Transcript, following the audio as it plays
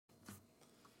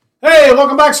Hey,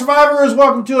 welcome back, survivors.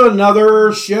 Welcome to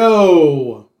another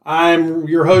show. I'm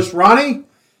your host, Ronnie,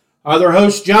 our other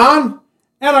host, John,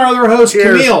 and our other host,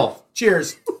 Camille.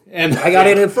 Cheers. And I got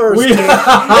it in first. We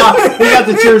got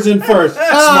the cheers in first.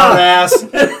 Smart ass.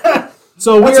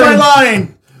 So What's my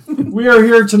line? We are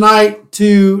here tonight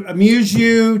to amuse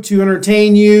you, to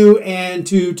entertain you, and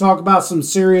to talk about some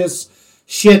serious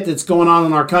shit that's going on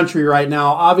in our country right now.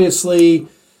 Obviously,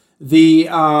 the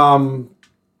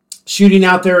shooting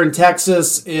out there in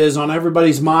Texas is on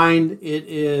everybody's mind. It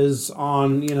is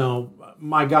on,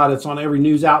 my God, it's on every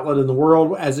news outlet in the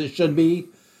world, as it should be.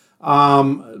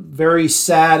 Very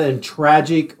sad and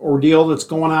tragic ordeal that's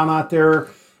going on out there.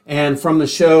 And from the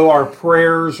show, our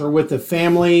prayers are with the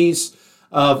families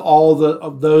of all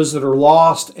of those that are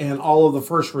lost and all of the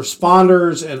first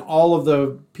responders and all of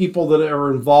the people that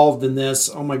are involved in this.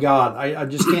 Oh, my God, I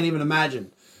just can't even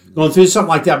imagine going through something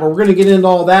like that. But we're going to get into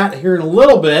all that here in a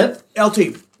little bit.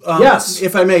 LT, yes,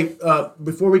 if I may,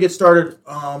 before we get started,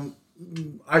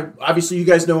 obviously you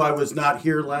guys know I was not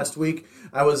here last week.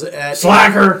 I was at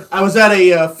Slacker. I was at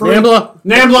a furry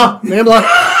Nambla.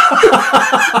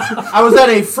 I was at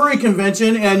a furry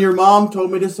convention, and your mom told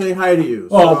me to say hi to you.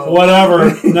 Oh,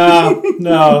 whatever. No.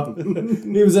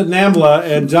 He was at Nambla,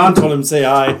 and John told him to say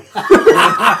hi.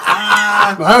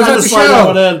 How was that the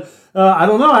show? I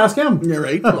don't know. Ask him. You're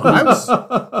right.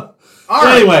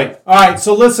 Anyway, all right.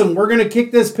 So listen, we're going to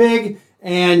kick this pig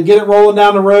and get it rolling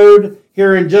down the road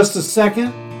here in just a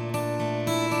second.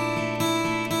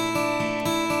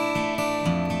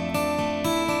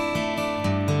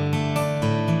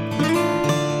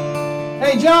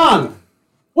 Hey, John,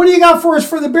 what do you got for us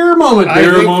for the beer moment?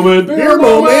 Beer moment is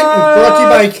brought to you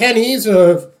by Kenny's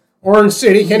of Orange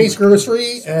City, Kenny's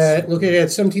Grocery, located at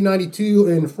 1792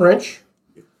 in French,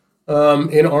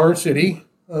 in Orange City.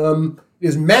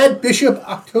 Is Mad Bishop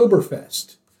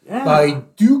Oktoberfest by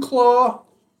Duclaw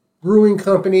Brewing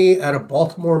Company out of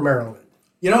Baltimore, Maryland.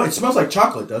 It smells like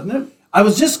chocolate, doesn't it? I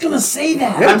was just going to say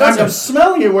that. Yeah, I'm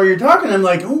smelling it where you're talking. I'm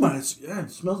like, oh my,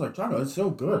 it smells like chocolate. It's so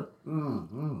good.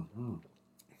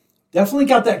 Definitely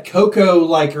got that cocoa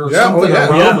something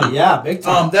aroma. Yeah, big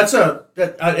time.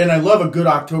 And I love a good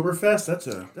Oktoberfest.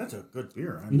 That's a good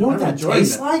beer. You know what that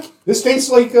tastes like? This tastes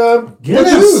like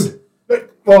Guinness. The Dude.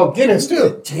 Well, Guinness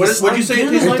too. What'd you say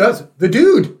it tastes like? It does. The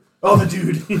Dude. Oh, the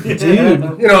Dude. Dude.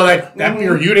 That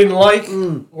beer you didn't like.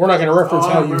 We're not going to reference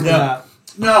how you did that.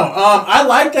 No, I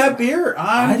like that beer.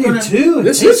 I do too.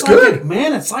 This is good.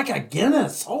 Man, it's like a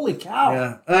Guinness. Holy cow.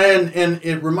 Yeah. And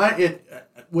it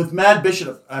with Mad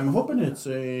Bishop, I'm hoping it's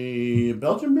a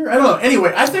Belgian beer. I don't know.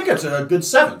 Anyway, I think it's a good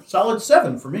 7. Solid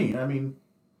 7 for me. I mean,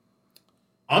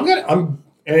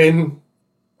 and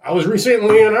I was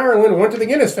recently in Ireland, went to the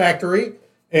Guinness factory,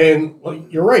 and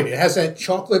you're right, it has that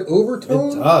chocolate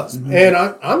overtone. It does. And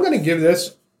I'm going to give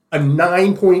this a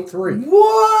 9.3.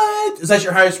 What? Is that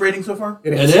your highest rating so far?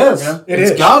 It is. Yeah.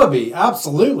 It's got to be.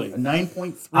 Absolutely. A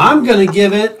 9.3. I'm going to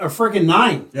give it a freaking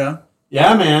 9. Yeah.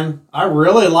 Yeah, man. I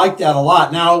really like that a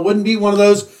lot. Now, it wouldn't be one of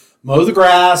those mow the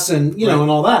grass and,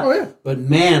 and all that. Oh, yeah. But,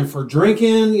 man, for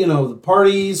drinking, the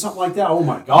parties, something like that, oh,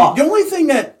 my God. The only thing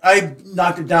that I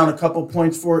knocked it down a couple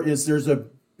points for is there's a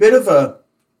bit of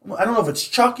I don't know if it's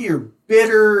chalky or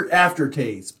bitter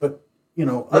aftertaste, but,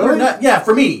 other than that, yeah,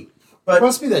 for me. But it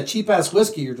must be that cheap-ass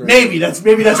whiskey you're drinking. Maybe that's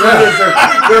what it is.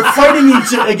 They're fighting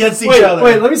against each other.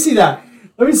 Wait, let me see that.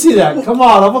 Come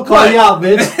on, I'm going to call you out,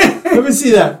 bitch. Let me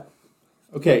see that.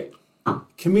 Okay,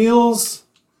 Camille's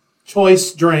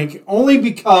choice drink, only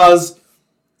because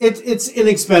it's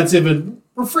inexpensive and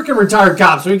we're freaking retired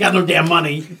cops, so we got no damn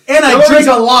money. And I drink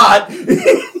a lot.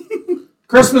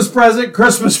 Christmas present,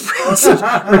 retirement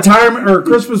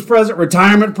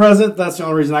present. That's the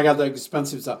only reason I got the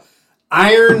expensive stuff.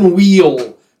 Iron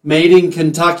Wheel, made in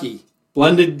Kentucky.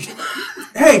 Blended.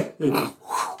 Hey,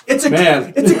 it's a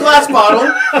glass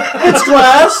bottle. It's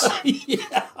glass.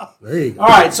 Yeah. There you go. All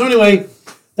right, so anyway,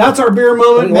 that's our beer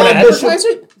moment. Mad Bishop.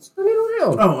 Turn it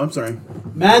around. Oh, I'm sorry.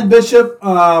 Mad Bishop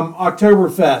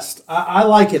Oktoberfest. I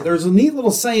like it. There's a neat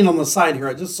little saying on the side here.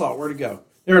 I just saw it. Where'd it go?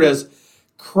 There it is.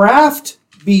 Craft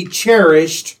be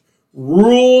cherished,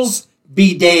 rules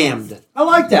be damned. I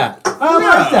like that.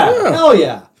 Yeah. Hell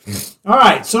yeah. All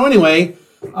right. So anyway,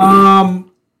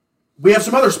 we have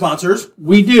some other sponsors.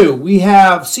 We do. We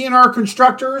have CNR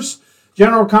Constructors,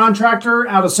 general contractor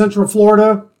out of Central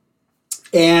Florida,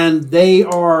 and they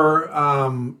are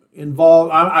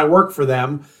involved. I work for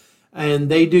them, and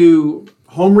they do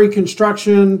home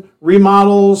reconstruction,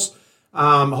 remodels.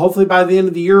 Hopefully by the end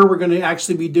of the year, we're going to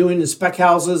actually be doing the spec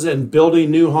houses and building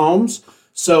new homes.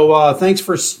 So thanks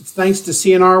to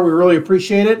CNR. We really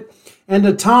appreciate it. And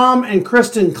to Tom and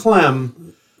Kristen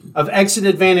Clem, of Exit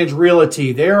Advantage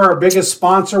Realty. They're our biggest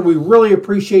sponsor. We really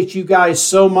appreciate you guys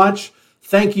so much.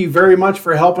 Thank you very much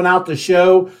for helping out the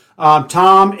show.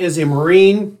 Tom is a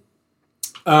Marine.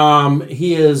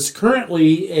 He is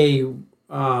currently a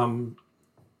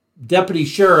deputy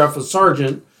sheriff, a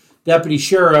sergeant, deputy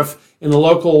sheriff in the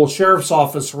local sheriff's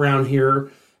office around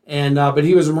here. And but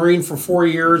he was a Marine for 4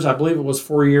 years. I believe it was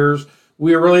 4 years.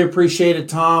 We really appreciate it,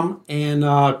 Tom. And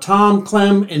Tom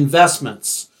Clem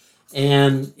Investments.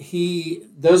 And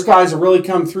those guys have really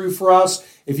come through for us.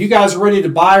 If you guys are ready to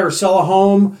buy or sell a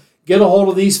home, get a hold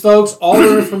of these folks. All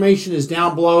their information is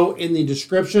down below in the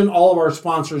description. All of our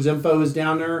sponsors' info is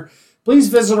down there. Please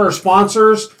visit our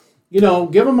sponsors.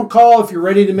 Give them a call if you're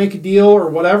ready to make a deal or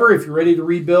whatever. If you're ready to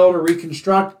rebuild or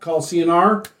reconstruct, call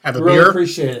CNR. Have a really beer.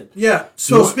 Appreciate it. Yeah.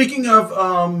 So speaking of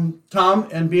Tom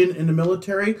and being in the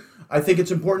military, I think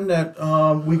it's important that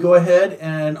we go ahead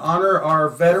and honor our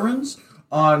veterans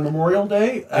on Memorial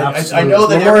Day. I know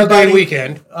that Memorial Day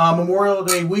weekend. Memorial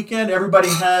Day weekend, everybody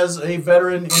has a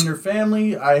veteran in their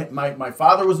family. My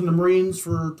father was in the Marines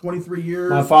for 23 years.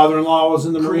 My father-in-law was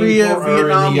in the Marine Corps,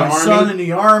 Vietnam, my Army. son in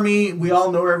the Army. We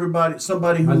all know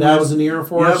somebody who My dad was in the Air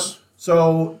Force. Yep.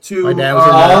 So to My dad was in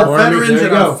the all Army. veterans There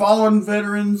and you our go. fallen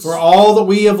veterans. For all that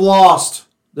we have lost,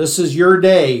 this is your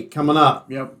day coming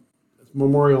up. Yep.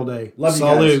 Memorial Day. Love you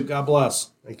Salute. guys. God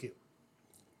bless. Thank you.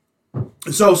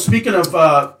 So speaking of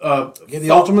The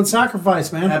ultimate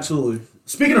sacrifice, man. absolutely.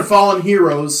 Speaking of fallen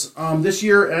heroes, this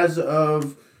year, as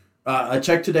of I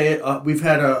checked today, we've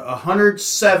had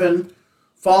 107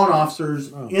 fallen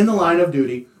officers in the line of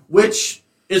duty, which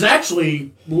is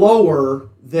actually lower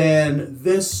than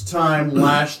this time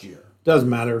last year. Doesn't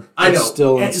matter. I know. It's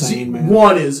still And insane, man.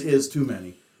 One is too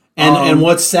many. And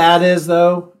what's sad is,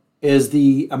 though, is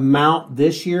the amount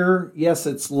this year, yes,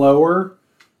 it's lower,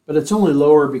 but it's only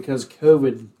lower because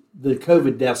the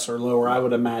COVID deaths are lower, I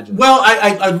would imagine. Well,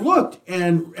 I looked,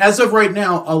 and as of right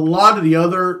now, a lot of the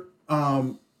other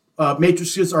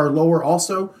matrices are lower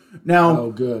also. Now,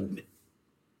 Oh, good.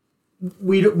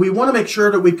 we want to make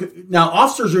sure that we could. Now,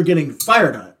 officers are getting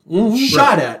fired at,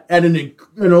 shot at an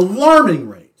alarming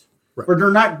rate, but they're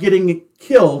not getting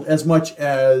killed as much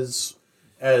as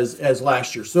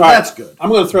last year. So that's good. I'm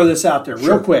going to throw this out there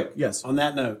real quick. Yes. On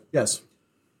that note. Yes.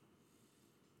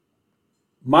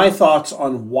 My thoughts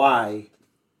on why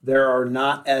there are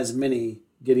not as many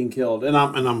getting killed. And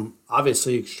I'm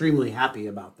obviously extremely happy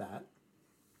about that.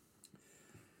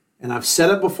 And I've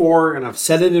said it before, and I've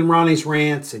said it in Ronnie's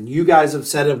rants, and you guys have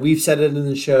said it. We've said it in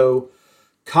the show.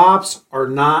 Cops are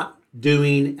not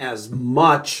doing as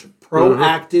much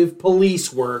proactive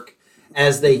police work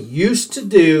as they used to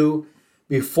do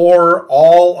before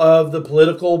all of the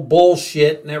political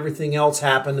bullshit and everything else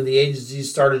happened, and the agencies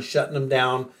started shutting them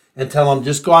down and tell them,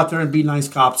 just go out there and be nice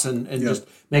cops and just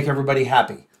make everybody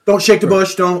happy. Don't shake the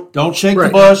bush. Don't shake the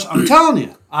bush. I'm telling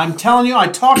you, I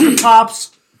talk to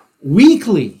cops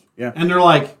weekly, and they're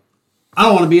like, I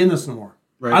don't want to be in this no more.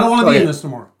 Right. I don't want to be in this no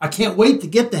more. I can't wait to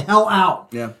get the hell out.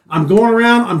 Yeah. I'm going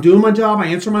around. I'm doing my job. I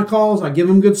answer my calls. I give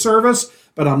them good service,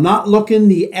 but I'm not looking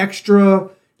the extra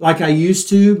like I used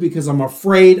to because I'm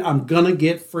afraid I'm going to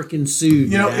get freaking sued.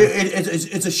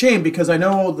 It's a shame because I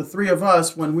know the three of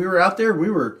us, when we were out there, we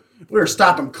were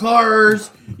stopping cars,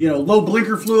 low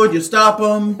blinker fluid, you stop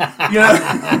them,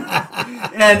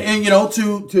 and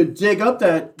to dig up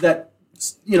that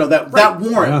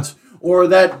warrant or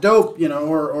that dope,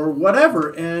 or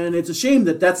whatever. And it's a shame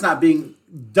that that's not being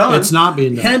done. It's not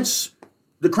being done. Hence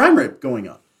the crime rate going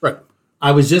up. Right.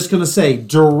 I was just going to say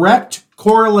direct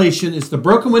correlation is the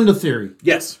broken window theory.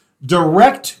 Yes.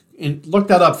 Direct, and look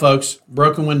that up, folks.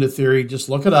 Broken window theory. Just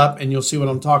look it up, and you'll see what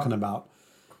I'm talking about.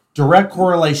 Direct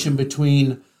correlation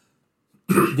between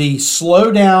the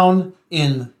slowdown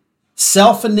in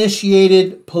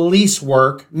self-initiated police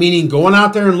work, meaning going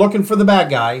out there and looking for the bad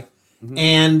guy,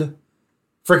 and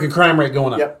freaking crime rate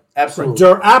going up. Yep, absolutely.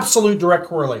 Absolute direct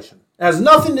correlation. It has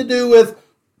nothing to do with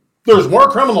there's more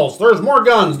criminals, there's more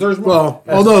guns, there's more.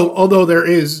 Well, although there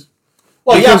is.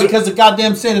 Well, because the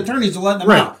goddamn state attorneys are letting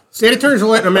them out. State attorneys are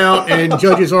letting them out, and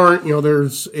judges aren't.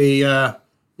 There's a,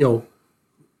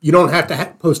 you don't have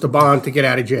to post a bond to get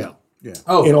out of jail. Yeah.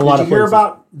 Oh, in a lot of places.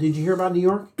 Did you hear about New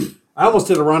York? I almost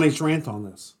did a Ronnie's rant on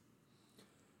this.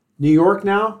 New York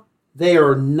now, they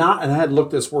are not, and I had to look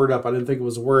this word up. I didn't think it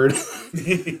was a word.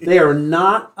 They are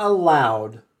not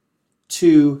allowed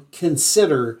to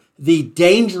consider the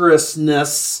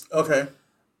dangerousness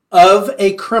of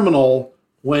a criminal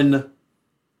when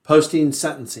posting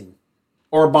sentencing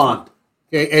or bond.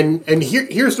 Okay, and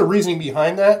here's the reasoning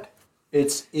behind that.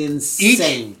 It's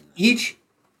insane. Each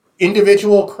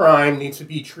individual crime needs to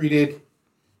be treated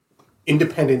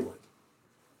independently.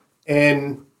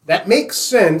 And that makes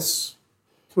sense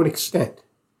to an extent.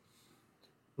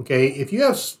 Okay, if you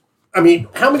have,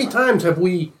 how many times have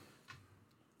we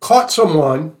caught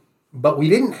someone, but we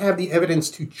didn't have the evidence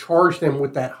to charge them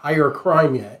with that higher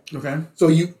crime yet? Okay. So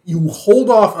you hold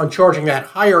off on charging that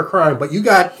higher crime, but you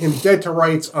got him dead to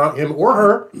rights on him or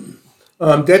her,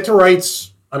 dead to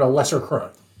rights on a lesser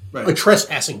crime, a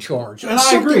trespassing charge, and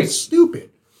I agree.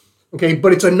 Stupid. Okay,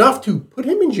 but it's enough to put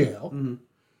him in jail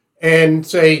and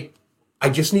say, I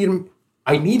just need him.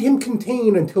 I need him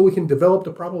contained until we can develop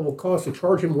the probable cause to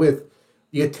charge him with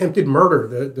the attempted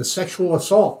murder, the sexual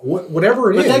assault,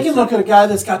 whatever it is. But they can look at a guy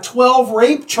that's got 12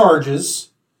 rape charges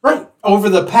over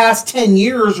the past 10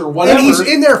 years or whatever. And he's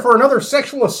in there for another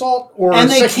sexual assault and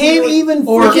they can't even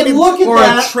freaking look at that.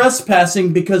 Or a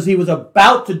trespassing because he was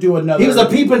about to do another. He was a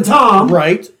peeping Tom.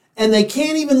 Right. And they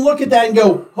can't even look at that and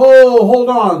go, oh, hold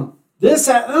on.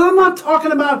 I'm not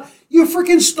talking about you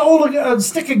freaking stole a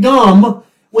stick of gum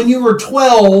when you were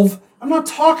 12. I'm not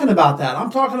talking about that. I'm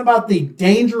talking about the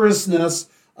dangerousness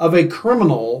of a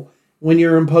criminal when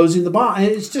you're imposing the bond.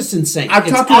 It's just insane.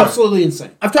 It's absolutely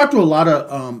insane. I've talked to a lot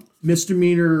of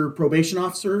misdemeanor probation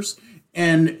officers,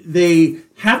 and they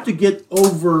have to get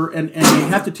over, and they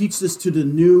have to teach this to the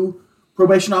new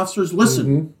probation officers.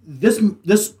 Listen,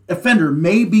 this offender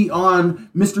may be on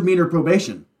misdemeanor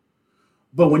probation,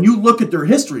 but when you look at their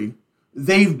history,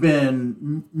 they've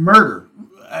been murder,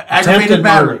 aggravated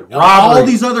battery, robbery, all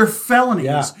these other felonies.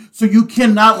 Yeah. So you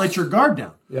cannot let your guard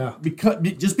down. Yeah.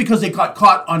 Just because they got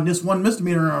caught on this one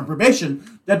misdemeanor on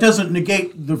probation, that doesn't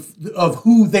negate of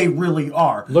who they really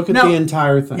are. Look at the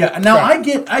entire thing. Yeah. Now I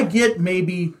get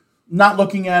maybe not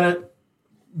looking at it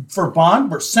for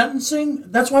bond or sentencing.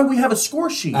 That's why we have a score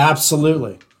sheet.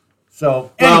 Absolutely.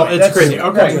 So anyway, it's crazy.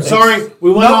 Okay, sorry,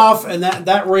 we went off, and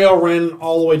that rail ran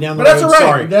all the way down the road. That's all right.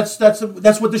 Sorry.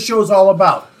 That's what the show is all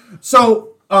about. So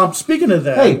speaking of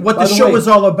that, what the show is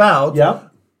all about,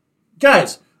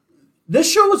 guys.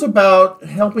 This show is about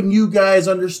helping you guys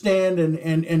understand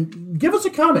and give us a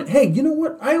comment. Hey, you know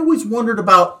what? I always wondered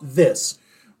about this.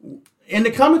 In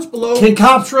the comments below. Can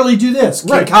cops really do this?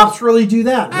 Can cops really do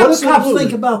that? Absolutely. What do cops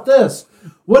think about this?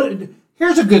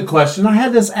 Here's a good question. I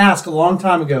had this asked a long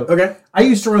time ago. Okay. I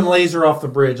used to run laser off the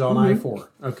bridge on I-4.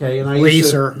 Okay. And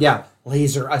laser.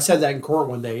 Laser. I said that in court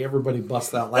one day. Everybody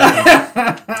busted out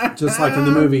laughing. Just like in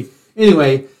the movie.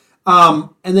 Anyway, and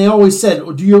they always said,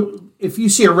 if you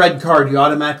see a red car, do you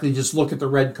automatically just look at the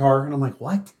red car? And I'm like,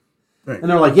 what? Right.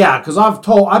 And they're like, yeah, because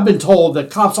I've been told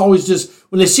that cops always just,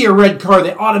 when they see a red car,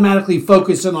 they automatically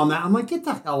focus in on that. I'm like, get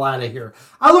the hell out of here.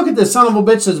 I look at this son of a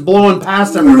bitch that's blowing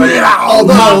past everybody.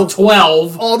 Although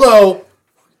 12. Although,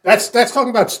 that's talking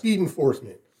about speed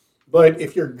enforcement. But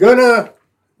if you're going to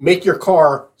make your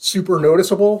car super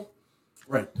noticeable,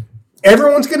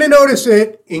 everyone's going to notice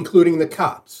it, including the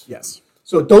cops. Yes.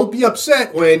 So don't be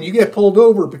upset when you get pulled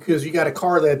over because you got a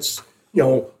car that's,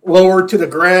 lowered to the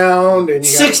ground and you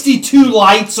 62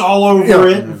 lights all over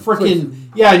it. And freaking,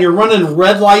 and you're running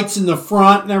red lights in the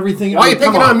front and everything. Why are you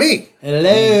picking on me? Hello.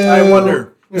 I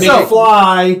wonder. So,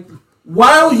 fly.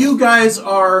 While you guys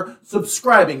are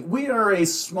subscribing, we are a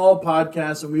small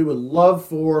podcast and we would love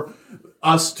for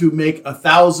us to make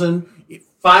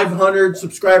 1,500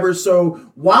 subscribers. So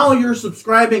while you're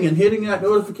subscribing and hitting that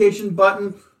notification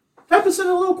button, type us in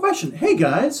a little question. Hey,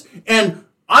 guys. And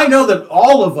I know that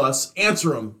all of us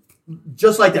answer them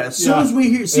just like that. As soon as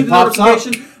we see the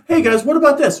notification, hey, guys, what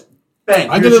about this? Bang.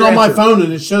 I get it on my phone,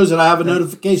 and it shows that I have a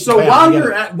notification. So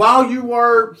while you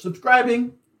are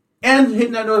subscribing and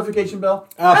hitting that notification bell,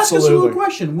 ask us a little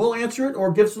question. We'll answer it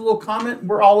or give us a little comment.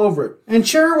 We're all over it. And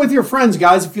share it with your friends,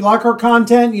 guys. If you like our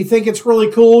content, you think it's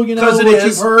really cool, what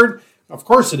you've heard. Of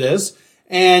course it is.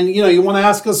 And, you want to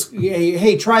ask us,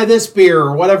 hey, try this beer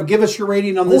or whatever. Give us your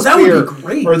rating on this beer. Would be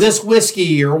great. Or this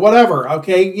whiskey or whatever.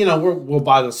 Okay, we'll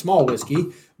buy the small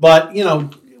whiskey. But,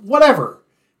 whatever.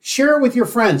 Share it with your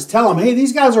friends. Tell them, hey,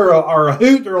 these guys are a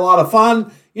hoot. They're a lot of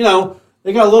fun. They got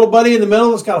a little buddy in the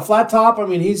middle that's got a flat top. I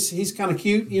mean, he's kind of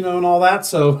cute, and all that.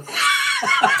 So, all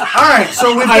right.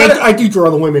 So I do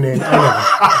draw the women in.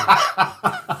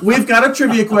 We've got a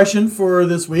trivia question for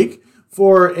this week.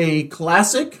 For a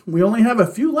classic, we only have a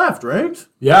few left, right?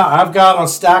 Yeah, I've got a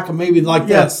stack of maybe like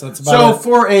this. That's about it.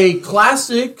 For a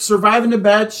classic Surviving the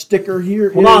Batch sticker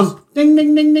here Hold on. Ding,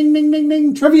 ding, ding, ding, ding, ding,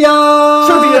 ding. Trivia!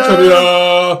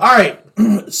 All right.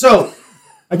 So,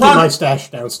 I keep my stash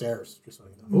downstairs. Just so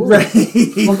you know. Right.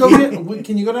 Well, go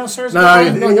can you go downstairs? No,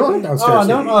 you want downstairs. Oh,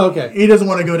 no? Oh, okay. He doesn't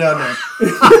want to go down there.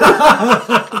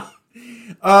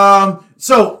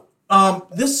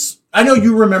 This, I know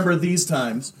you remember these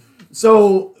times.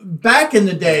 So back in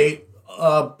the day,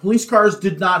 police cars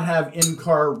did not have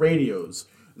in-car radios.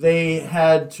 they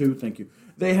had to, thank you,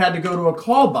 they had to go to a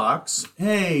call box.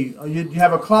 Hey, you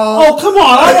have a call? Oh, come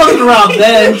on. I wasn't around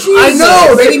then. I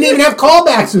know. They didn't even have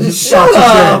callbacks. Shut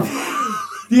up.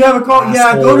 Do you have a call?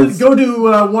 Assholes. Yeah, go to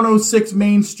 106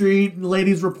 Main Street.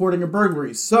 Ladies reporting a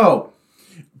burglary. So,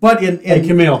 but in Hey,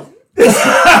 Camille.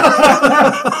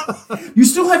 you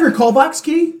still have your call box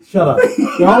key? Shut up.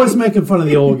 You're always making fun of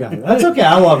the old guy. That's okay.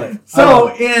 I love it. So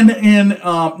in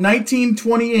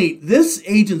 1928, this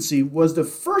agency was the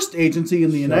first agency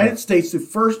in the United States to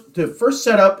first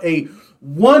set up a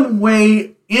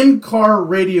one-way in-car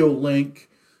radio link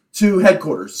to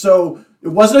headquarters. So it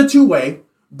wasn't a two-way,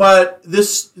 but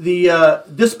the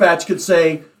dispatch could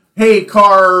say, "Hey,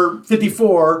 car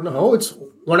 54." No, it's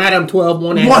 1 Adam 12,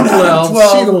 1 1 Adam Adam 12.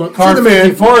 12. Car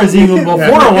 54 is even before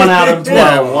 1 out of 12.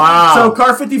 Yeah. Wow. So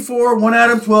car 54, 1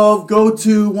 Adam 12, go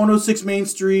to 106 Main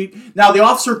Street. Now the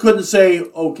officer couldn't say,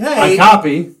 "Okay." I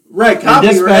copy. Right, The copy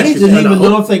or dispatch anything. didn't even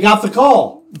know if they got the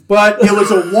call. But it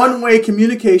was a one-way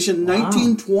communication.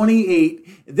 1928.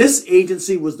 This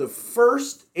agency was the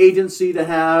first agency to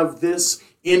have this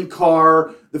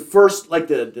in-car, the first, like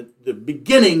the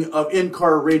beginning of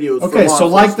in-car radios. Okay, so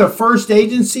like the first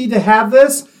agency to have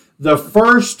this, the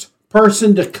first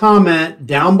person to comment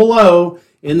down below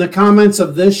in the comments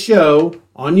of this show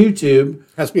on YouTube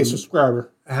Has to be a subscriber.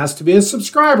 has to be a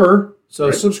subscriber. So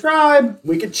subscribe.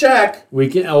 we could check. We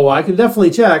can. Oh, I can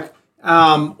definitely check.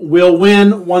 We'll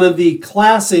win one of the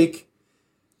classic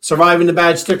Surviving the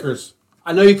Badge stickers.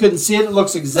 I know you couldn't see it. It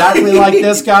looks exactly like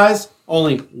this, guys.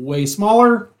 Only way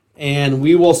smaller. And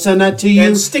we will send that to you.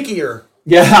 And stickier.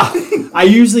 Yeah. I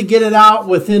usually get it out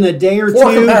within a day or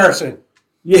For two. comparison.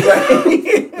 Yeah.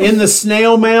 In the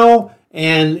snail mail.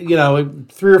 And,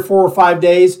 3 or 4 or 5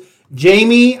 days.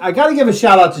 Jamie, I got to give a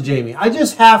shout out to Jamie. I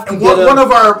just have to get One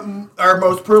of our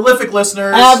most prolific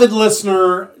listeners. avid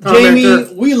listener. Commenter.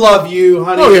 Jamie, we love you,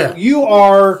 honey. Oh, yeah. You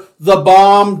are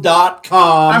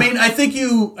thebomb.com. I mean, I think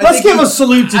you... Let's give a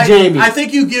salute to Jamie. I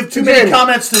think you give too many Jamie.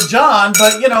 comments to John,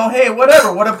 but, hey,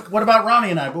 whatever. What about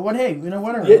Ronnie and I? But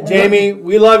whatever. Yeah, Jamie,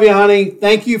 we love you, honey.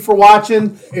 Thank you for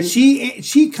watching.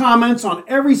 She comments on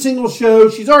every single show.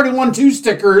 She's already won 2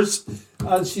 stickers.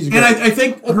 She's great. And I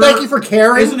think... Thank you for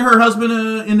caring. Isn't her husband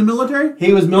in the military?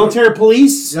 He was military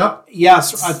police. Yep.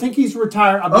 Yes, I think he's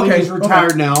retired. I believe Okay, he's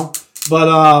retired now.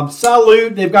 But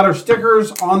salute. They've got our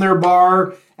stickers on their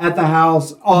bar at the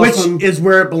house. Awesome. Which is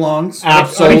where it belongs.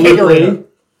 Absolutely.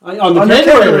 On the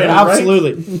kegerator, right?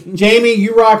 absolutely. Jamie,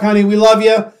 you rock, honey. We love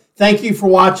you. Thank you for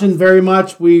watching very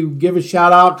much. We give a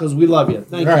shout out because we love you.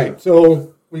 Thank All you. right,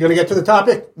 so we're going to get to the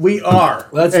topic. We are.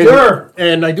 Let's do her.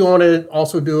 And I do want to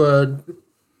also do a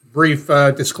brief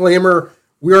disclaimer.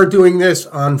 We are doing this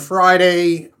on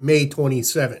Friday, May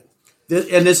 27th,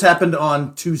 And this happened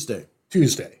on Tuesday.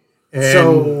 And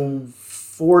So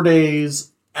 4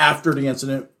 days after the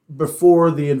incident,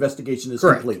 before the investigation is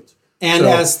Correct. complete. And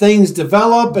as things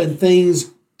develop and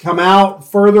things come out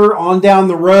further on down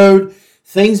the road,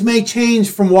 things may change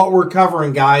from what we're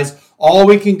covering, guys. All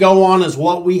we can go on is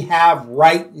what we have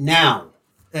right now.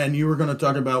 And you were going to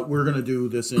talk about, we're going to do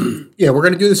this in... yeah, we're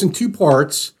going to do this in 2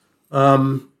 parts.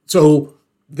 So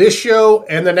this show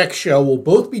and the next show will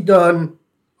both be done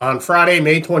on Friday,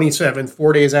 May 27th,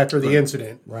 4 days after the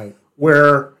incident. Right.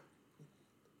 Where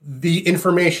the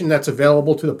information that's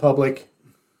available to the public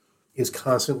is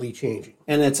constantly changing.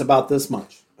 And it's about this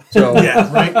much. So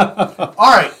Yeah, right? All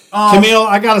right. Camille,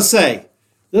 I got to say,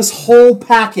 this whole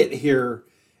packet here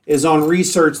is on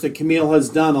research that Camille has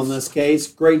done on this case.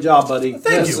 Great job, buddy.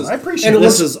 Thank This you. is- I appreciate and it.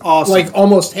 This is awesome. like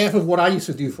almost half of what I used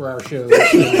to do for our shows.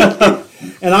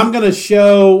 And I'm going to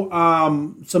show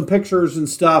some pictures and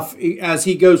stuff as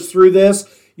he goes through this.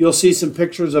 You'll see some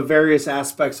pictures of various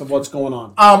aspects of what's going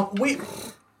on.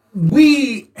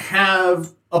 We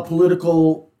have a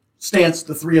political stance,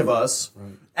 the 3 of us,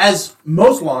 as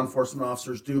most law enforcement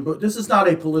officers do, but this is not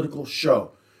a political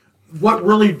show. What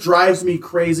really drives me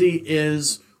crazy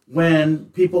is when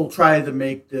people try to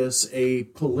make this a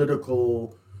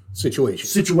political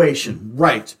situation.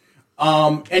 Right.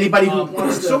 Anybody who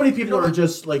wants to, so many people are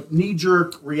just like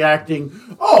knee-jerk reacting,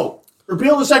 oh,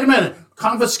 repeal the Second Amendment,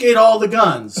 confiscate all the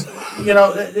guns.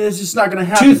 It's just not going to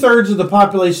happen. 2/3 of the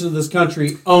population of this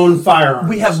country own firearms.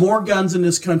 We have more guns in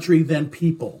this country than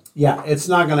people. Yeah, it's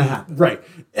not going to happen. Right.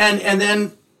 And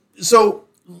then, so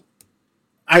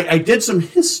I did some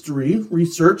history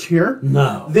research here.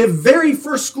 No. The very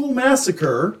first school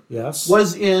massacre Yes.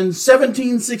 was in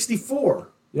 1764.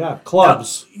 Yeah,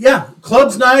 clubs. Yeah,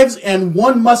 clubs, knives, and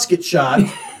 1 musket shot.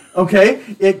 Okay?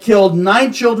 It killed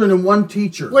 9 children and 1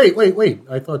 teacher. Wait.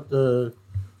 I thought the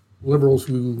liberals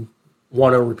who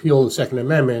want to repeal the Second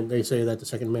Amendment, they say that the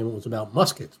Second Amendment was about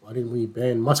muskets. Why didn't we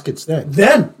ban muskets then?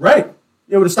 Then, right.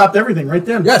 It would have stopped everything right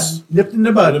then. Yes. Nipped in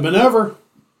the bud. Would have been over.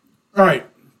 All right.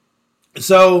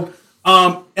 So,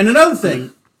 and another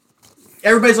thing,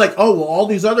 everybody's like, oh, well, all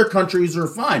these other countries are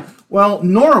fine. Well,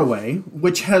 Norway,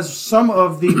 which has some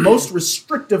of the most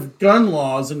restrictive gun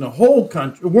laws in the whole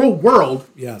country, world,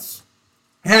 Yes.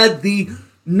 had the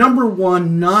number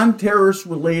one non-terrorist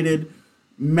related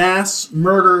mass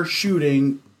murder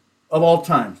shooting of all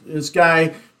time. This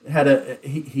guy had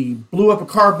he blew up a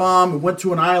car bomb, went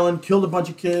to an island, killed a bunch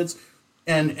of kids,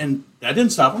 and that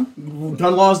didn't stop him.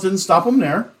 Gun laws didn't stop him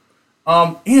there.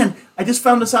 And I just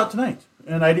found this out tonight,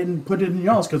 and I didn't put it in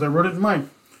y'all's because I wrote it in mine.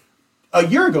 A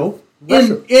year ago,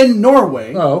 in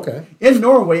Norway, in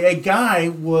Norway, a guy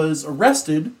was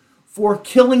arrested for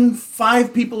killing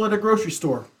 5 people at a grocery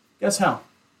store. Guess how?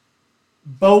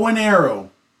 Bow and arrow.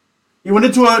 He went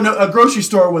into a grocery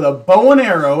store with a bow and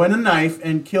arrow and a knife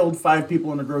and killed 5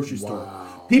 people in a grocery store.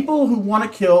 People who want to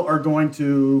kill are going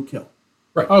to kill.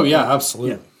 Right. Oh, yeah,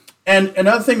 absolutely. Yeah. And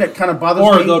another thing that kind of bothers me...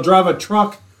 Or they'll drive a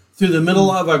truck through the middle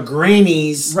of a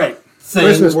Granny's thing.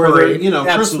 Christmas parade.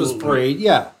 Christmas parade.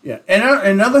 Yeah. Yeah. And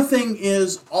another thing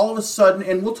is, all of a sudden,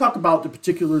 and we'll talk about the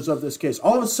particulars of this case,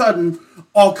 all of a sudden,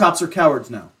 all cops are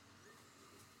cowards now.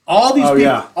 All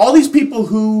these people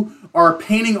who are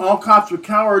painting all cops with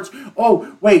cowards.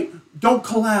 Oh, wait, don't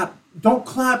clap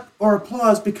or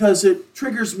applause because it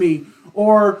triggers me.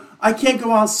 Or I can't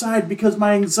go outside because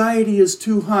my anxiety is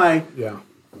too high. Yeah.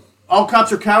 All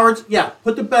cops are cowards? Yeah.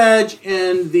 Put the badge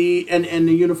and the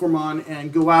uniform on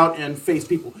and go out and face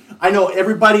people. I know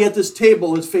everybody at this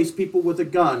table has faced people with a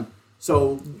gun.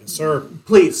 So, yes, sir,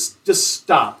 please, just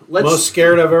stop. Most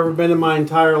scared I've ever been in my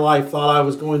entire life. Thought I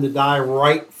was going to die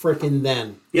right frickin'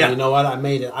 then. Yeah. And you know what? I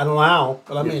made it. I don't know how,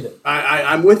 but I made it.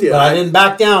 I'm with you. But I didn't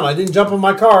back down. I didn't jump in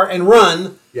my car and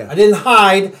run. Yeah. I didn't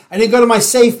hide. I didn't go to my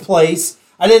safe place.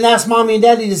 I didn't ask Mommy and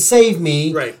Daddy to save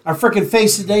me. Right. I frickin'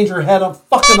 faced the danger head up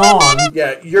fucking on.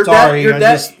 Yeah, your dad and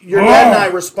I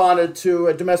responded to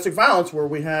a domestic violence where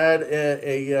we had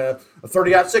a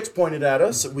 30-06 pointed at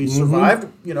us. We survived.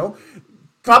 You know,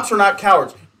 cops are not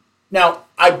cowards. Now,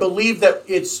 I believe that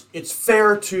it's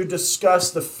fair to discuss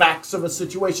the facts of a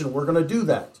situation. We're going to do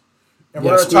that, and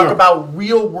we're going to talk about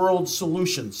real world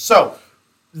solutions. So,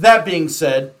 that being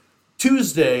said,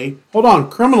 Tuesday. Hold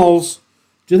on, criminals.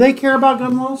 Do they care about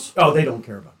gun laws? Oh, they don't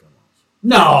care about gun laws.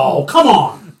 No, come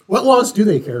on. What laws do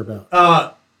they care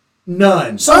about?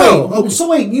 None. So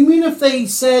wait, you mean if they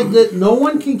said that no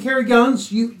one can carry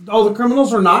guns, all the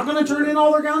criminals are not going to turn in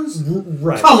all their guns?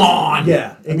 Right. Come on.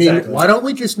 Yeah, exactly. I mean, why don't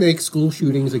we just make school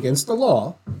shootings against the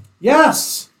law?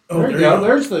 Yes. Oh, there you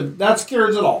go. That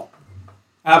scares it all.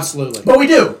 Absolutely. But we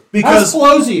do. How's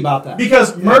Pelosi about that?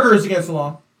 Because murder is against the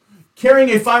law. Carrying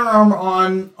a firearm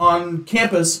on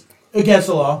campus against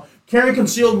the law. Carrying a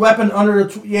concealed weapon under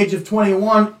the age of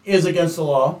 21 is against the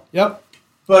law. Yep.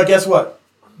 But guess what?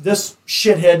 This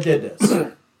shithead did this.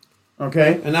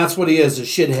 Okay? And that's what he is, a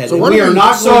shithead. So we are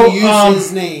not going to use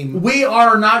his name. We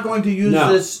are not going to use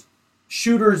this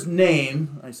shooter's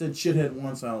name. I said shithead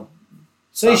once. I'll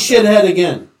say shithead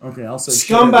again. Okay, I'll say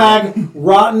scumbag, shithead.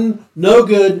 rotten, no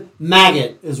good,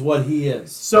 maggot is what he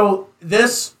is. So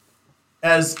this,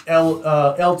 as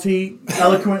LT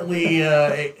eloquently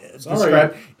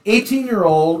described,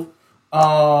 18-year-old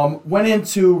went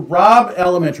into Robb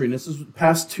Elementary. And this is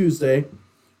past Tuesday.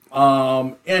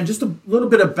 And just a little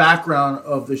bit of background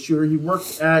of the shooter. He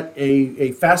worked at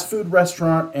a fast food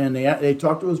restaurant, and they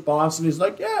talked to his boss, and he's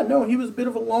like, yeah, no, he was a bit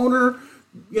of a loner.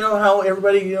 You know how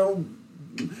everybody,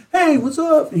 hey, what's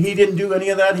up? He didn't do any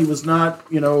of that. He was not,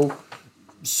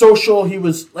 social. He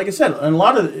was, like I said, and a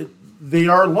lot of they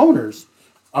are loners.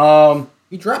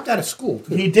 He dropped out of school,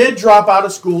 too. He did drop out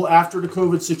of school after the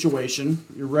COVID situation.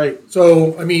 You're right.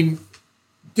 So, I mean,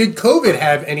 did COVID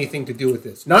have anything to do with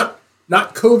this? Not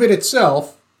COVID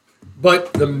itself,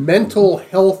 but the mental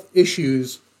health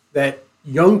issues that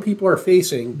young people are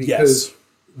facing because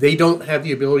they didn't have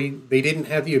the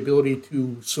ability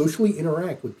to socially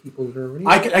interact with people that are already.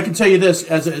 I can tell you this,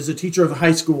 as a teacher of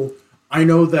high school, I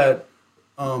know that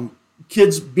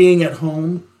kids being at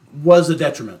home was a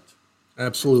detriment.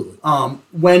 Absolutely.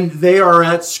 When they are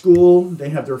at school, they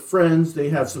have their friends, they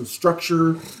have some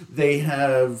structure, they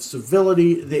have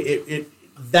civility.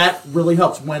 That really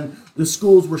helps. When the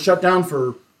schools were shut down for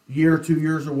a year, 2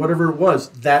 years, or whatever it was,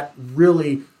 that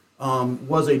really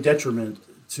was a detriment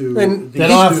to. And they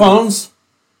don't have phones.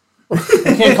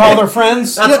 They can't call their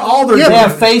friends. That's all they're doing. They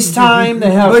have FaceTime.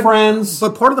 They have friends.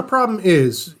 But part of the problem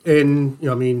is,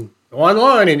 go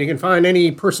online and you can find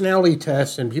any personality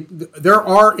tests, and there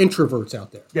are introverts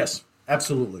out there. Yes,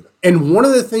 Absolutely. And one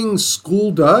of the things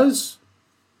school does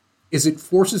is it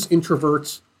forces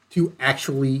introverts to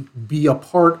actually be a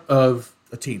part of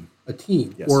A team.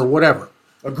 Yes. Or whatever.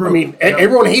 A group. I mean,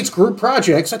 everyone hates group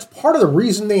projects. That's part of the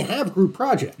reason they have group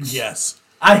projects. Yes.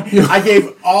 I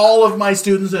gave all of my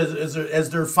students as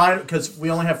their final, because we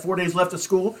only have 4 days left of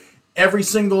school, every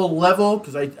single level,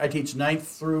 because I teach 9th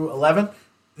through 11th,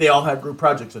 they all had group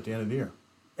projects at the end of the year.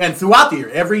 And throughout the year,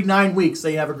 every 9 weeks,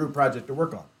 they have a group project to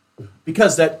work on.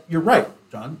 Because you're right,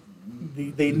 John,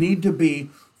 they need to be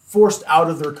forced out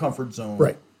of their comfort zone.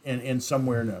 Right. And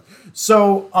somewhere new.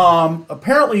 So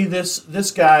apparently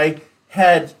this guy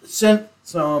had sent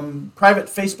some private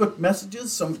Facebook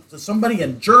messages to somebody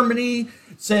in Germany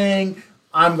saying,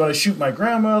 I'm going to shoot my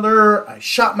grandmother. I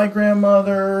shot my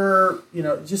grandmother.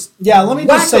 Just let me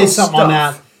just say something stuff on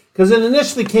that, because it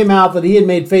initially came out that he had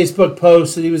made Facebook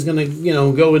posts that he was going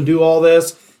to go and do all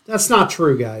this. That's not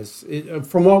true, guys.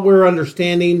 From what we're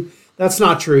understanding, that's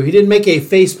not true. He didn't make a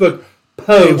Facebook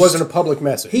post. It wasn't a public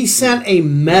message. He sent a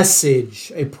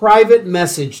message, a private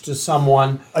message to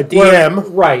someone. A DM.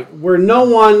 Where no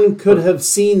one could have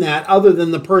seen that other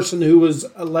than the person who was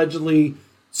allegedly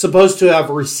supposed to have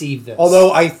received this.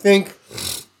 Although I think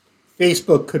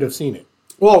Facebook could have seen it.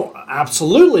 Well,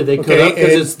 absolutely they could have,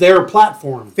 because it's their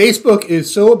platform. Facebook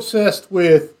is so obsessed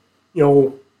with,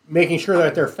 making sure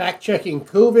that they're fact-checking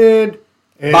COVID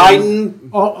and Biden.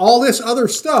 all this other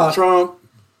stuff. Trump.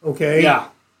 Okay? Yeah.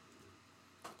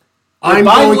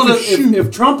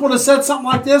 If Trump would have said something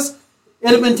like this,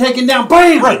 it'd have been taken down,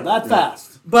 bam, that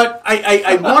fast. But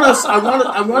I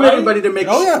want everybody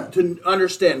to to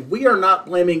understand, we are not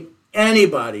blaming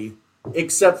anybody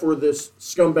except for this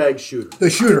scumbag shooter. The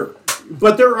shooter.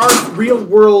 But there are real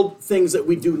world things that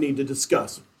we do need to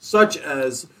discuss, such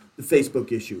as the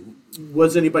Facebook issue.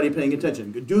 Was anybody paying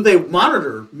attention? Do they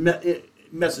monitor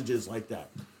messages like that?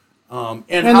 And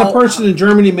the person in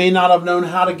Germany may not have known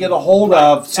how to get a hold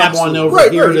of someone over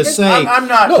here to say. I'm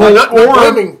not.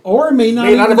 Or may not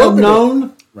even have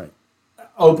known. Right.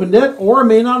 Opened it, or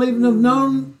may not even have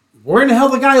known where in the hell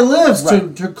the guy lives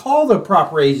to call the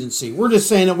proper agency. We're just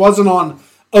saying it wasn't on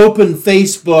open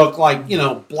Facebook,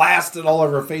 blasted all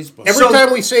over Facebook. Every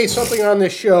time we say something on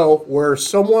this show where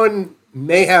someone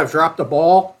may have dropped a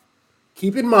ball,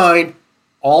 keep in mind,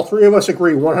 all three of us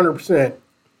agree 100%.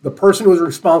 The person who is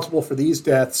responsible for these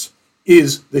deaths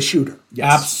is the shooter.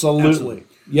 Yes, absolutely.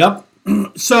 Yep.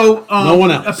 So no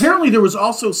one else. Apparently, there was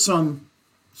also some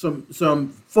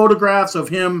photographs of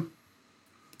him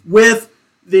with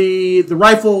the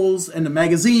rifles and the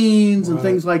magazines and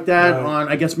things like that on,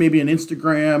 I guess, maybe an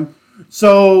Instagram.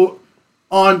 So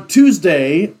on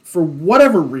Tuesday, for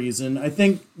whatever reason, I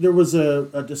think there was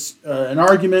an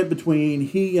argument between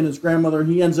he and his grandmother.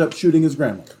 He ends up shooting his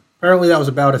grandmother. Apparently that was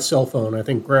about a cell phone. I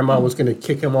think Grandma was going to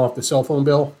kick him off the cell phone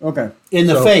bill. Okay. In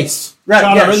the face. Right.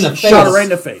 Shot her in the face. Shot her right in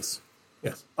the face.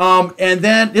 Yes. And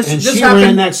then this she happened.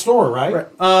 ran next door, right?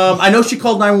 I know she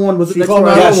called 911. Was it next door?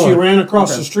 Yeah, she ran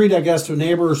across the street, I guess, to a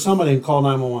neighbor or somebody and called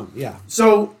 911. Yeah.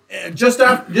 So just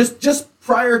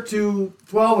prior to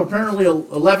 12, apparently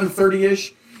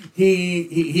 11:30ish,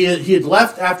 he had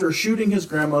left after shooting his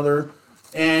grandmother,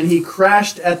 and he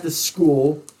crashed at the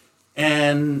school.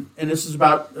 And this is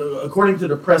about, according to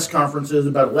the press conferences,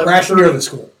 about 11:30. Crashed near the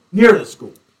school. Near the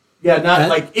school. Yeah,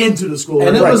 not into the school.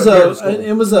 And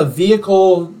it was a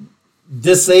vehicle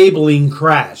disabling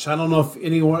crash. I don't know if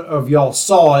any of y'all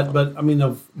saw it, but I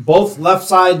mean, both left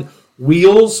side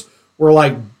wheels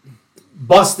were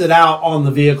busted out on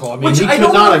the vehicle. I mean, he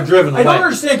could not have driven away. I don't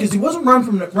understand, because he wasn't running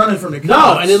from the cops.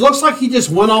 No, and it looks like he just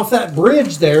went off that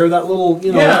bridge there, that little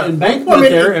embankment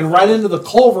there, and right into the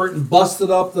culvert and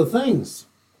busted up the things.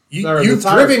 You've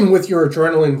driven with your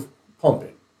adrenaline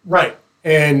pumping. Right.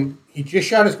 And he just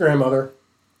shot his grandmother.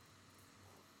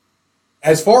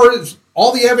 As far as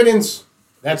all the evidence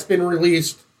that's been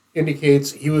released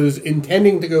indicates, he was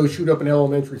intending to go shoot up an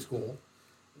elementary school.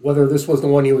 Whether this was the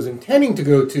one he was intending to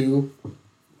go to,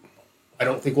 I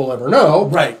don't think we'll ever know.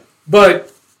 Right.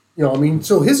 But,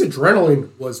 so his adrenaline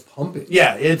was pumping.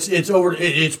 Yeah, it's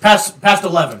past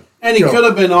 11. And he could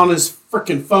have been on his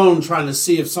freaking phone trying to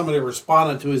see if somebody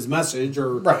responded to his message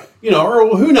or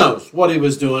or who knows what he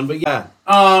was doing, but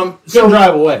couldn't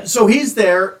drive away. So he's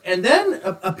there, and then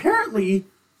apparently,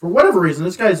 for whatever reason,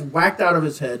 this guy's whacked out of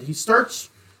his head. He starts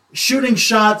shooting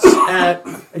shots at,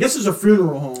 I guess it's a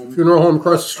funeral home. Funeral home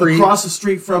across the street. Across the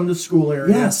street from the school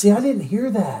area. Yeah, see, I didn't hear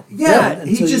that. Yeah,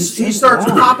 he starts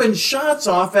popping shots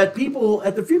off at people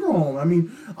at the funeral home. I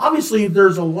mean, obviously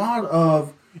there's a lot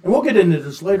of and we'll get into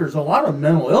this later, there's a lot of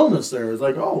mental illness there. It's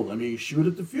like, oh, let me shoot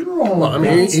at the funeral home. Well, I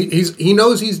mean, he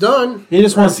knows he's done. He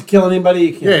just wants to kill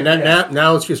anybody he can. Yeah,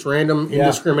 now it's just random,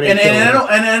 indiscriminate killing.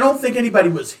 And I don't think anybody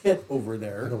was hit over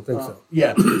there. I don't think so.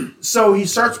 Yeah. So he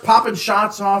starts popping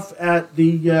shots off at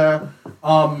the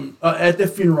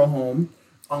funeral home.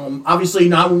 Obviously,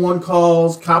 911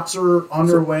 calls. Cops are on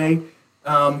their way.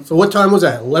 So what time was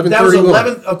that? 11:31. That was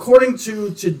 11. According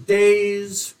to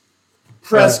today's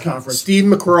press conference. Steve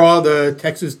McCraw, the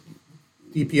Texas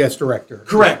DPS director.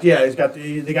 Correct. Yeah, he's got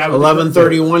the guy with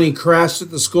 11:31. He crashed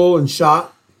at the school and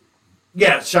shot.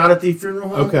 Yeah, shot at the funeral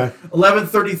home. Okay.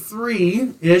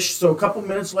 11:33 ish. So a couple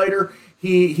minutes later,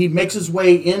 he makes his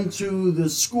way into the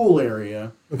school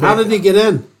area. Okay. How did he get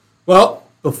in? Well,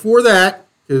 before that,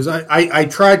 because I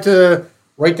tried to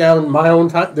write down my own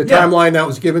timeline that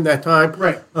was given that time.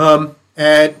 Right.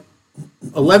 At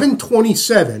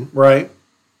 11:27, right,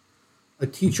 a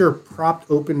teacher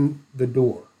propped open the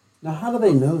door. Now, how do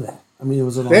they know that? I mean,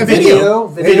 was it on video?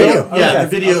 Video. Okay. Yeah, the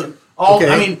video.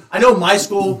 I mean, I know my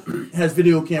school has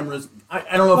video cameras.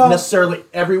 I don't know if necessarily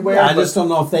everywhere. Yeah, I just don't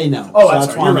know if they know. Oh, so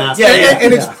that's why I'm asking.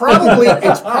 And it's probably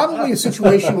a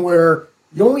situation where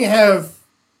you only have.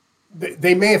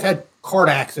 They may have had card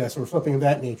access or something of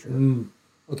that nature.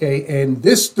 Okay, and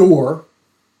this door,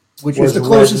 which is the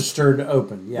closest, registered to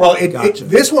open. Yeah, well,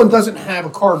 this one doesn't have a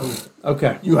card reader.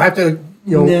 Okay, you have to,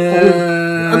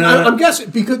 I'm guessing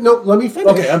because let me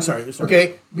finish. Okay, I'm sorry.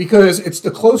 Okay, because it's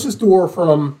the closest door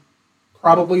from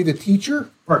probably the teacher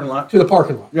parking lot to the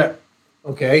parking lot. Yeah.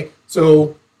 Okay,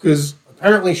 so because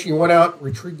apparently she went out,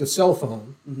 retrieved the cell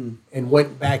phone, and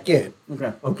went back in.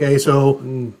 Okay. Okay, so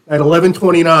at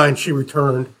 11:29 she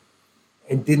returned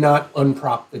and did not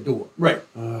unprop the door. Right.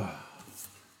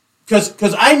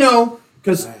 Because I know,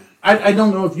 because I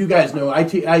don't know if you guys know, I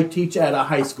teach at a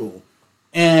high school,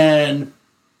 and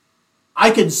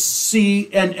I could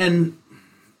see, and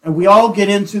we all get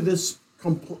into this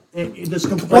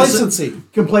complacency.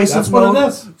 That's what it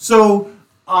is. So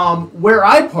where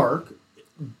I park,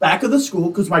 back of the school,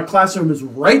 because my classroom is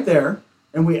right there,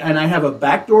 and I have a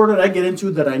back door that I get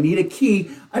into that I need a key.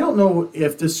 I don't know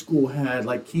if this school had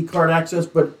like key card access,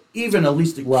 but even at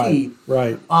least a key.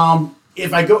 Right.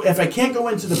 If I can't go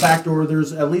into the back door,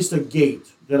 there's at least a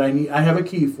gate that I need. I have a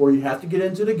key for. You have to get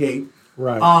into the gate.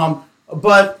 Right.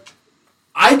 But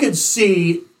I could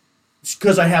see,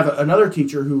 because I have another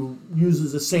teacher who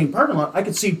uses the same parking lot, I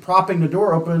could see propping the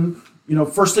door open,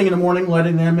 first thing in the morning,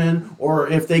 letting them in, or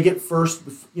if they get first,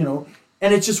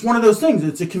 and it's just one of those things.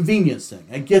 It's a convenience thing.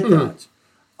 I get that.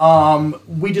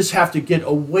 We just have to get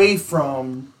away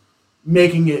from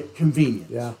making it convenient.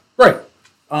 Yeah. Right.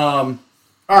 All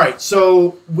right.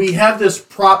 So we have this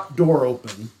prop door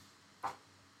open.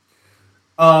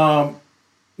 Now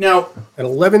at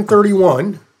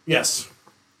 11:31, yes,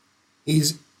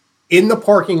 he's in the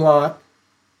parking lot.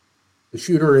 The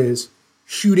shooter is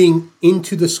shooting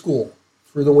into the school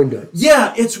through the window.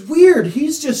 Yeah, it's weird.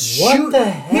 He's just the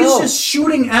hell? He's just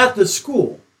shooting at the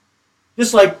school,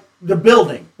 just like the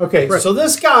building. Okay, so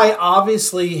this guy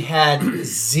obviously had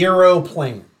zero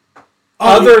plan,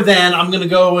 other than I'm going to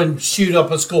go and shoot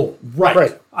up a school.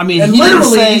 Right. I mean, and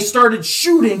literally he started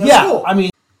shooting a school. I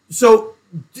mean, so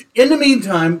in the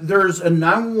meantime, there's a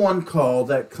 911 call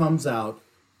that comes out,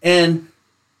 and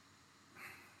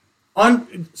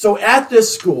so at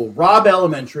this school, Robb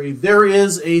Elementary, there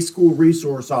is a school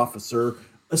resource officer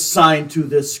assigned to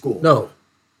this school. No.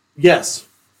 Yes.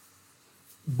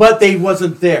 But they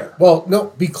wasn't there. Well,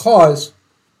 no, because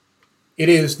it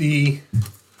is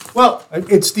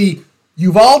it's the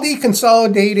Uvalde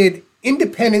Consolidated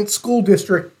Independent School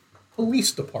District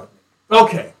Police Department.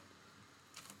 Okay.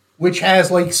 Which has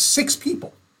like 6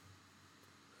 people.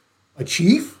 A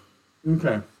chief.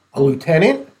 Okay. A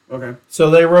lieutenant. Okay. So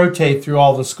they rotate through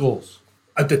all the schools.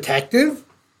 A detective.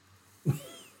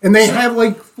 And they have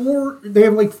like 4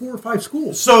 or 5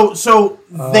 schools. So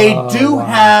they do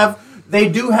have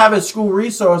a school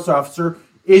resource officer,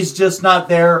 is just not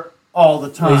there all the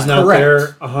time. He's not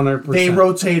there 100%. They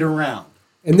rotate around.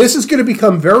 And this is going to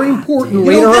become very important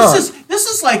later on. This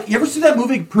is like, you ever see that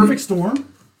movie Perfect Storm?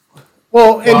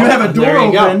 Well, and you have a door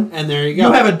open. And there you go.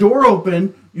 You have a door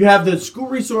open. You have the school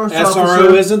resource officer.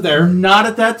 SRO isn't there. Not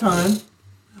at that time.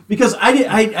 Because I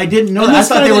didn't know and that. I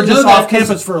thought they were just off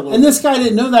campus for a little bit. And this guy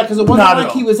didn't know that because it wasn't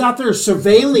like he was out there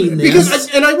surveilling this.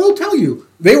 And I will tell you,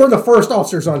 they were the first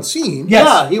officers on scene. Yes.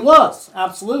 Yeah, he was.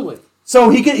 Absolutely. So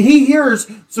he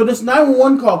hears, so this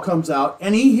 911 call comes out,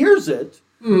 and he hears it,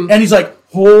 and he's like,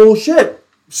 oh shit,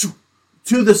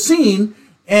 to the scene,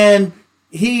 and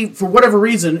he, for whatever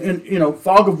reason, in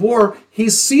fog of war, he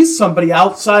sees somebody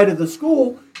outside of the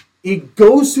school, he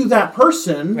goes to that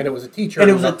person, And it was a teacher. and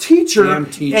Damn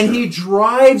teacher. and he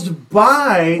drives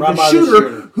by the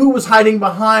shooter who was hiding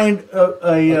behind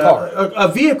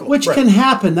a vehicle, Which can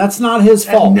happen. That's not his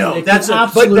fault. No, It that's can a-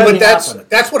 absolutely But that's happen.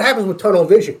 that's what happens with tunnel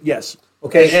vision. yes,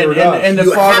 Okay, and the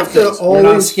you fog have of to things. We're not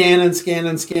always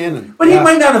scanning. But he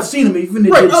might not have seen him even if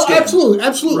he right. did Oh, scan him.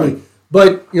 absolutely. Right.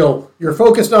 But you're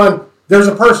focused on there's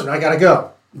a person. I gotta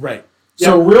go. Right.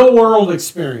 So real world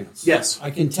experience. Yes. I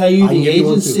can tell you I can the give you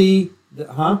one, agency.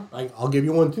 I'll give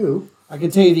you one too. I can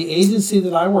tell you the agency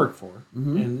that I worked for,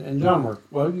 and John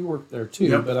worked. Well, you worked there too,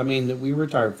 Yep. but I mean that we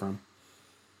retired from.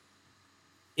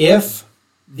 If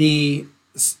the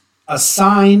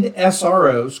assigned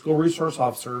SRO, school resource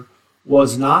officer,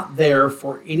 was not there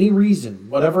for any reason,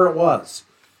 whatever it was,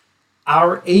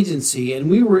 our agency and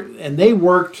they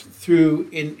worked through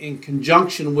in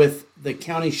conjunction with the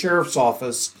county sheriff's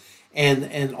office,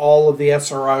 and all of the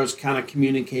SROs kind of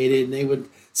communicated, and they would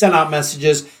send out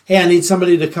messages. Hey, I need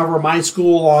somebody to cover my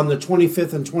school on the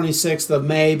 25th and 26th of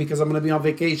May because I'm going to be on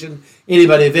vacation.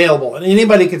 Anybody available? And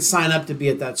anybody could sign up to be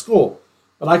at that school.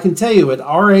 But I can tell you at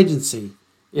our agency,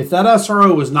 if that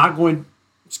SRO was not going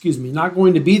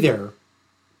to be there,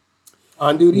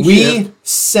 On duty we shift.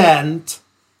 sent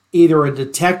either a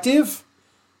detective,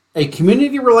 a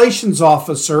community relations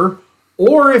officer,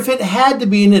 or if it had to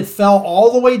be and it fell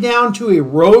all the way down to a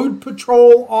road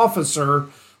patrol officer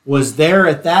was there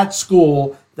at that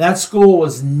school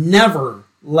was never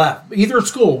left. Either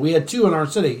school, we had two in our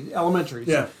city, elementaries.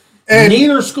 Yeah. And-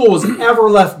 neither school was ever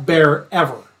left bare,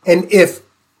 ever. And if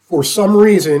for some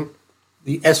reason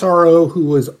the SRO who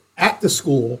was at the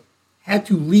school had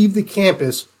to leave the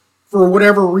campus for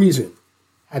whatever reason,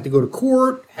 had to go to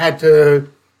court, had to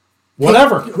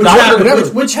Whatever.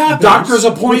 Which happens. Doctor's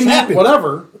appointment, happened.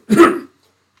 whatever.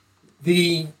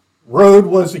 the road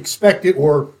was expected,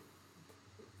 or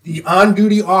the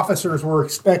on-duty officers were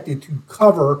expected to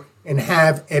cover and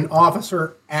have an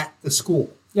officer at the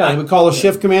school. Yeah, they would call a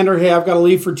shift commander, hey, I've got to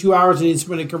leave for 2 hours, I need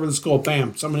somebody to cover the school.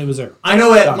 Bam, somebody was there. I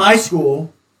know at my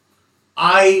school,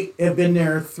 I have been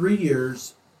there 3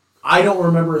 years. I don't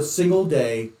remember a single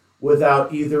day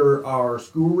without either our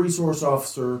school resource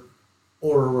officer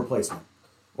or a replacement.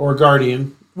 Or a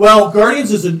guardian. Well,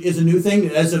 Guardians is a new thing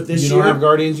as of this You year. don't have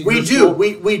Guardians at We your do. school?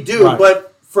 We do. Right.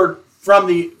 But from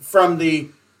the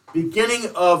beginning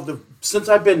of since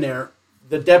I've been there,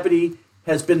 the deputy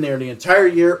has been there the entire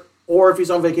year, or if he's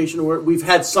on vacation, we've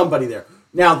had somebody there.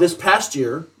 Now, this past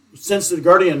year, since the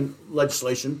Guardian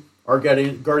legislation, our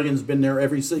Guardian's been there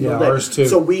every single day. Ours too.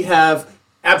 So we have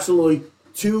absolutely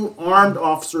 2 armed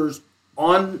officers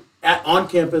on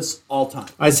campus all time.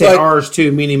 I say But- ours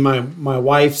too, meaning my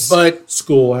wife's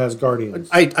school has guardians.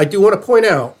 I do want to point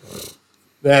out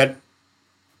that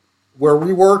where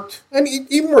we worked, and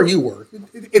even where you work,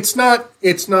 it's not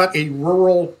a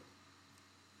rural,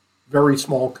 very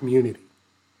small community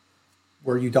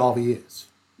where Uvalde is.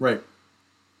 Right.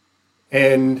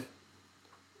 And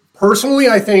personally,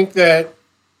 I think that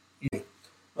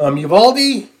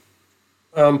Uvalde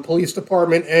Police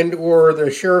Department and or the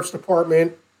Sheriff's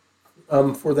Department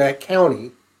for that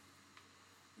county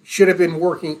should have been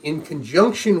working in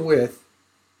conjunction with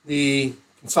the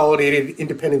Consolidated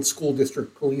Independent School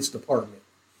District Police Department.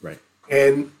 Right.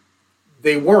 And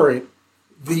they weren't.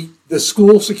 The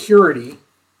school security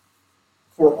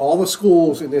for all the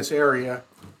schools in this area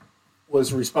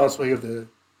was the responsibility of the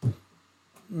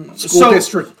school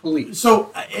district police.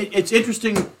 So it's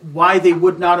interesting why they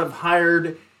would not have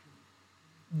hired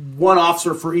one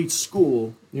officer for each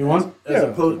school. You want? As Yeah.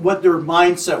 opposed, what their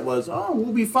mindset was,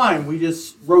 we'll be fine. We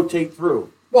just rotate through.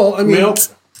 Well, I mean, Milk.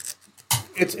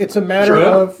 it's a matter Sure.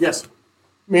 of. Yes.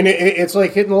 I mean, it's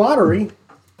like hitting the lottery,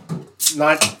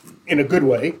 not in a good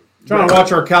way. Trying to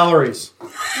watch our calories.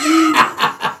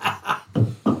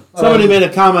 Somebody made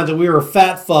a comment that we were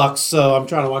fat fucks, so I'm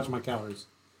trying to watch my calories.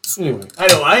 Anyway. I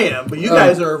know I am, but you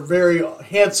guys are very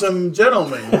handsome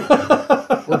gentlemen.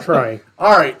 We're trying.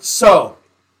 All right, so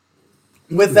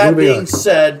with that Moving being on.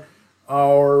 said,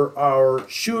 our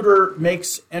shooter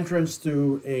makes entrance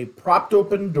through a propped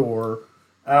open door.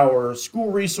 Our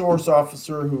school resource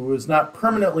officer, who is not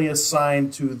permanently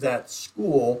assigned to that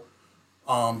school,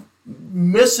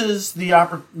 misses the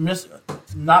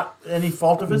not any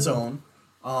fault of his own,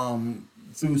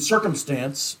 through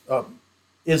circumstance,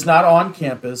 is not on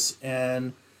campus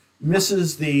and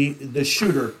misses the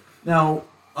shooter. Now,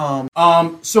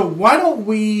 so why don't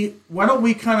we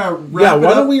kind of Yeah,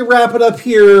 why don't we wrap it up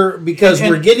here because And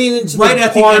we're getting into right the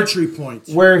at the part entry point.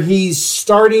 where he's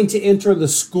starting to enter the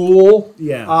school.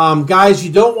 Yeah. Guys,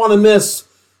 you don't want to miss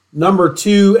number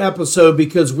 2 episode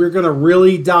because we're going to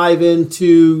really dive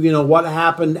into what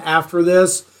happened after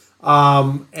this.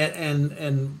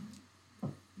 and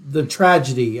the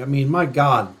tragedy. I mean, my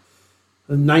God,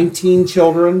 19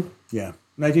 children. Yeah.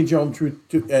 19 children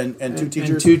and two teachers.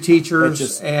 And two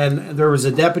teachers. And there was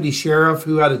a deputy sheriff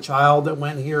who had a child that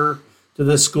went here to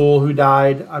this school who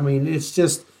died. I mean, it's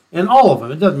just, and all of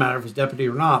them. It doesn't matter if it's deputy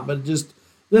or not, but just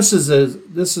this is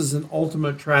an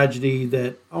ultimate tragedy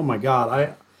that, oh my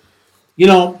God,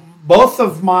 both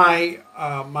of my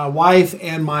wife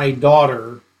and my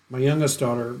daughter, my youngest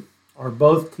daughter, are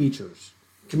both teachers.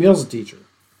 Camille's a teacher,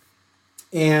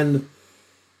 and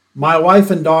my wife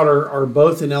and daughter are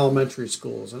both in elementary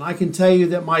schools, and I can tell you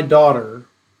that my daughter,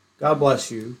 God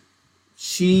bless you,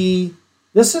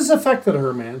 this has affected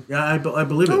her, man. Yeah, I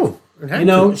believe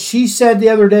it. She said the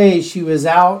other day she was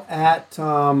out at,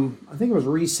 I think it was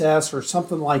recess or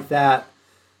something like that,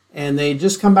 and they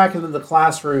just come back into the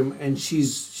classroom, and she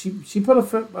put a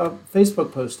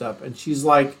Facebook post up, and she's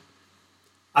like,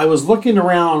 I was looking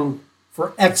around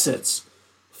for exits,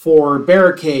 for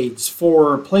barricades,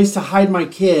 for a place to hide my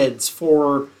kids,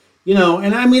 for,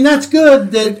 and I mean, that's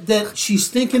good that she's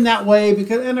thinking that way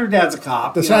and her dad's a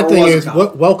cop. The sad thing is,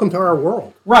 welcome to our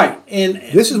world. Right. And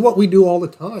this is what we do all the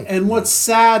time. And what's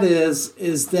sad is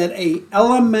that a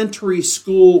elementary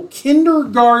school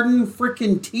kindergarten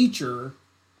freaking teacher,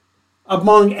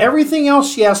 among everything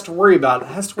else she has to worry about,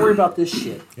 has to worry about this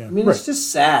shit. Yeah. I mean, It's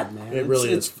just sad, man. It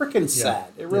really is. It's freaking sad.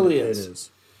 It really is. It is.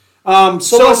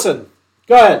 So listen.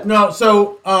 Go ahead. No,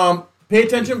 so pay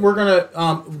attention. We're going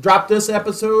to drop this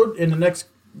episode in the next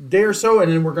day or so,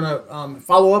 and then we're going to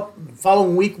follow up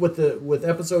following week with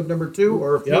episode number 2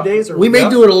 or a few days. Or we may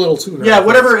do it a little sooner. Yeah,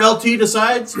 whatever LT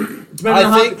decides. Depends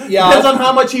on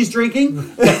how much he's drinking.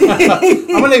 I'm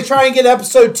going to try and get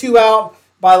episode 2 out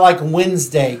by like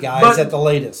Wednesday, guys, at the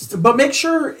latest. But make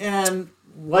sure and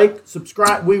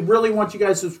subscribe. We really want you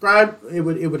guys to subscribe. It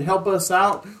would help us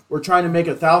out. We're trying to make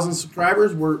 1,000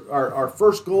 subscribers. Our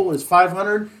first goal is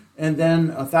 500 and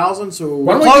then 1,000. So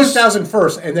why don't we do 1,000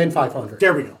 first and then 500?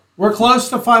 There we go. We're close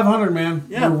to 500, man.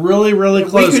 Yeah, we're really, really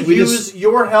close. We could use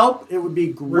your help. It would be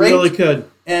great. We really could.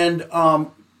 And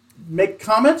make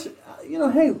comments.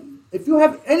 Hey, if you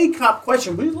have any cop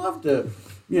question, we'd love to.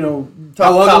 Talk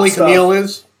how ugly Camille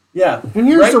is. Yeah. And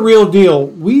here's the real deal.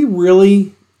 We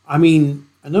really, I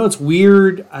know it's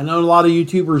weird. I know a lot of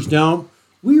YouTubers don't.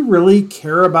 We really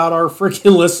care about our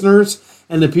freaking listeners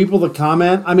and the people that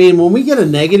comment. I mean, when we get a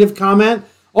negative comment,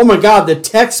 oh my God, the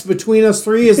text between us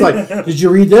three is like, did you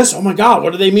read this? Oh my God,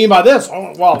 what do they mean by this?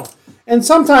 Oh, well. And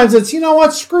sometimes it's,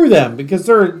 screw them because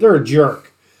they're a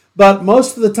jerk. But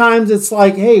most of the times it's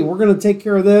like, hey, we're going to take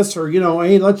care of this, or,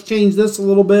 hey, let's change this a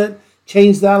little bit,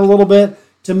 change that a little bit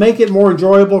to make it more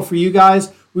enjoyable for you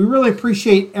guys. We really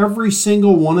appreciate every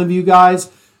single one of you guys.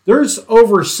 There's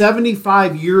over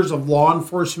 75 years of law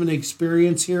enforcement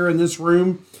experience here in this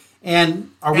room.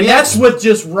 And that's with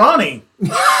just Ronnie.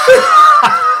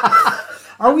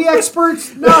 Are we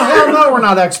experts? No, hell no, we're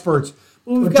not experts.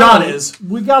 John is.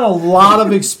 We got a lot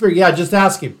of experience. Yeah, just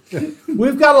ask him.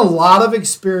 We've got a lot of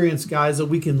experience, guys, that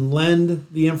we can lend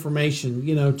the information,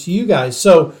 to you guys.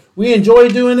 So we enjoy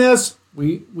doing this.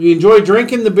 We enjoy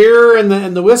drinking the beer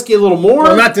and the whiskey a little more.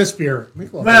 Well, not this beer.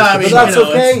 But that's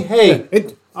okay. Hey,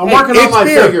 I'm working on my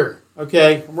figure.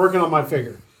 Okay, I'm working on my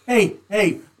figure. Hey,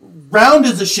 round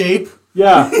is a shape.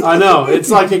 Yeah, I know.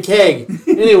 It's like a keg.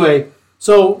 Anyway,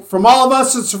 so from all of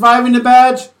us at Surviving the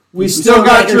Badge, we still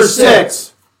got your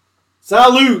 6.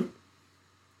 Salute.